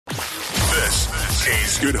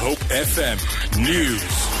This is Good Hope FM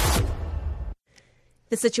News.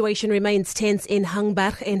 The situation remains tense in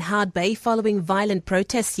Hangberg in Hout Bay following violent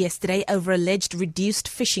protests yesterday over alleged reduced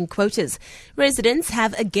fishing quotas. Residents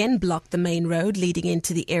have again blocked the main road leading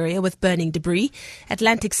into the area with burning debris.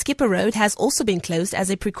 Atlantic Skipper Road has also been closed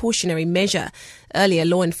as a precautionary measure. Earlier,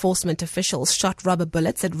 law enforcement officials shot rubber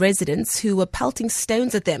bullets at residents who were pelting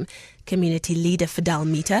stones at them. Community leader Fidel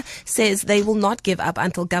Mita says they will not give up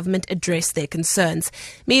until government address their concerns.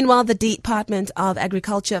 Meanwhile, the Department of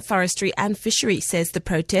Agriculture, Forestry and Fishery says the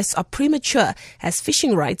protests are premature as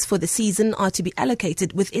fishing rights for the season are to be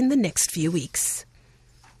allocated within the next few weeks.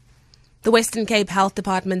 The Western Cape Health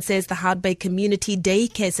Department says the Hout Bay Community Day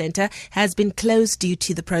Care Centre has been closed due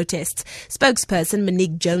to the protests. Spokesperson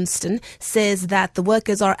Monique Johnston says that the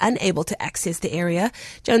workers are unable to access the area.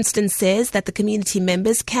 Johnston says that the community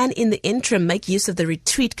members can in the interim make use of the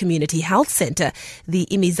Retreat Community Health Centre, the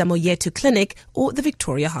Imizamo Yetu Clinic or the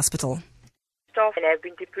Victoria Hospital. Staff have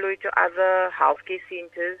been deployed to other healthcare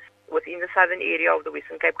centres within the southern area of the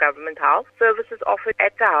Western Cape Government Health. Services offered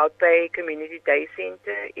at the Hout Bay Community Day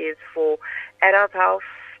Centre is for adult health,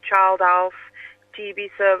 child health,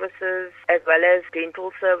 TB services, as well as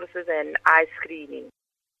dental services and eye screening.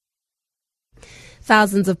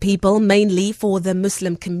 Thousands of people, mainly for the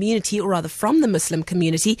Muslim community, or rather from the Muslim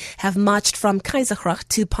community, have marched from Kaisergracht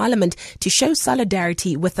to Parliament to show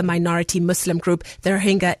solidarity with the minority Muslim group, the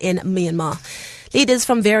Rohingya in Myanmar. Leaders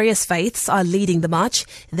from various faiths are leading the march.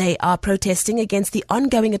 They are protesting against the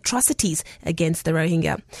ongoing atrocities against the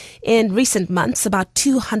Rohingya. In recent months, about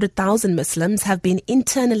 200,000 Muslims have been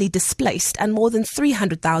internally displaced and more than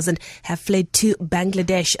 300,000 have fled to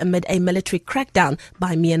Bangladesh amid a military crackdown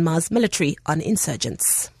by Myanmar's military on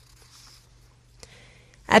insurgents.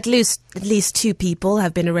 At least 2 people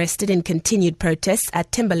have been arrested in continued protests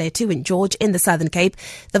at Timberletu in George in the Southern Cape.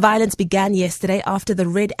 The violence began yesterday after the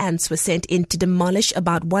Red Ants were sent in to demolish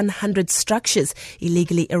about 100 structures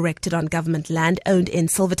illegally erected on government land owned in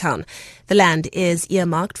Silvertown. The land is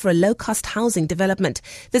earmarked for a low-cost housing development.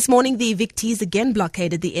 This morning, the evictees again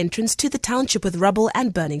blockaded the entrance to the township with rubble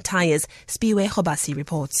and burning tyres. Spiwe Hobasi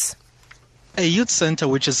reports. A youth centre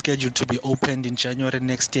which is scheduled to be opened in January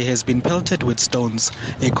next year has been pelted with stones.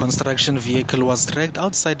 A construction vehicle was dragged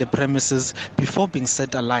outside the premises before being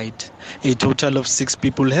set alight. A total of 6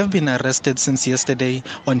 people have been arrested since yesterday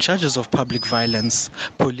on charges of public violence.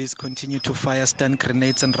 Police continue to fire stun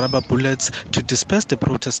grenades and rubber bullets to disperse the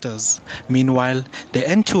protesters. Meanwhile, the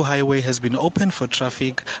N2 highway has been opened for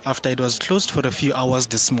traffic after it was closed for a few hours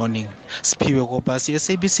this morning. Spiwe Hobasi,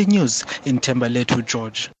 SABC News in Timberletu,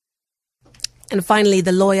 George. And finally,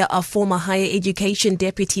 the lawyer of former Higher Education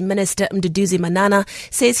Deputy Minister Mduduzi Manana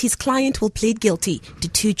says his client will plead guilty to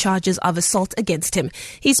 2 charges of assault against him.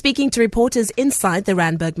 He's speaking to reporters inside the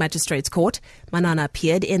Randburg Magistrates Court. Manana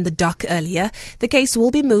appeared in the dock earlier. The case will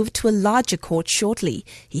be moved to a larger court shortly.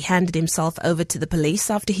 He handed himself over to the police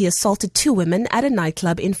after he assaulted 2 women at a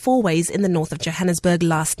nightclub in Fourways in the north of Johannesburg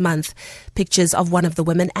last month. Pictures of one of the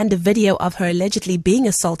women and a video of her allegedly being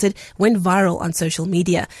assaulted went viral on social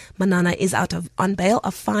media. Manana is on bail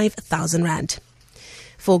of 5,000 rand.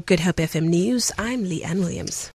 For Good Hope FM News, I'm Leanne Williams.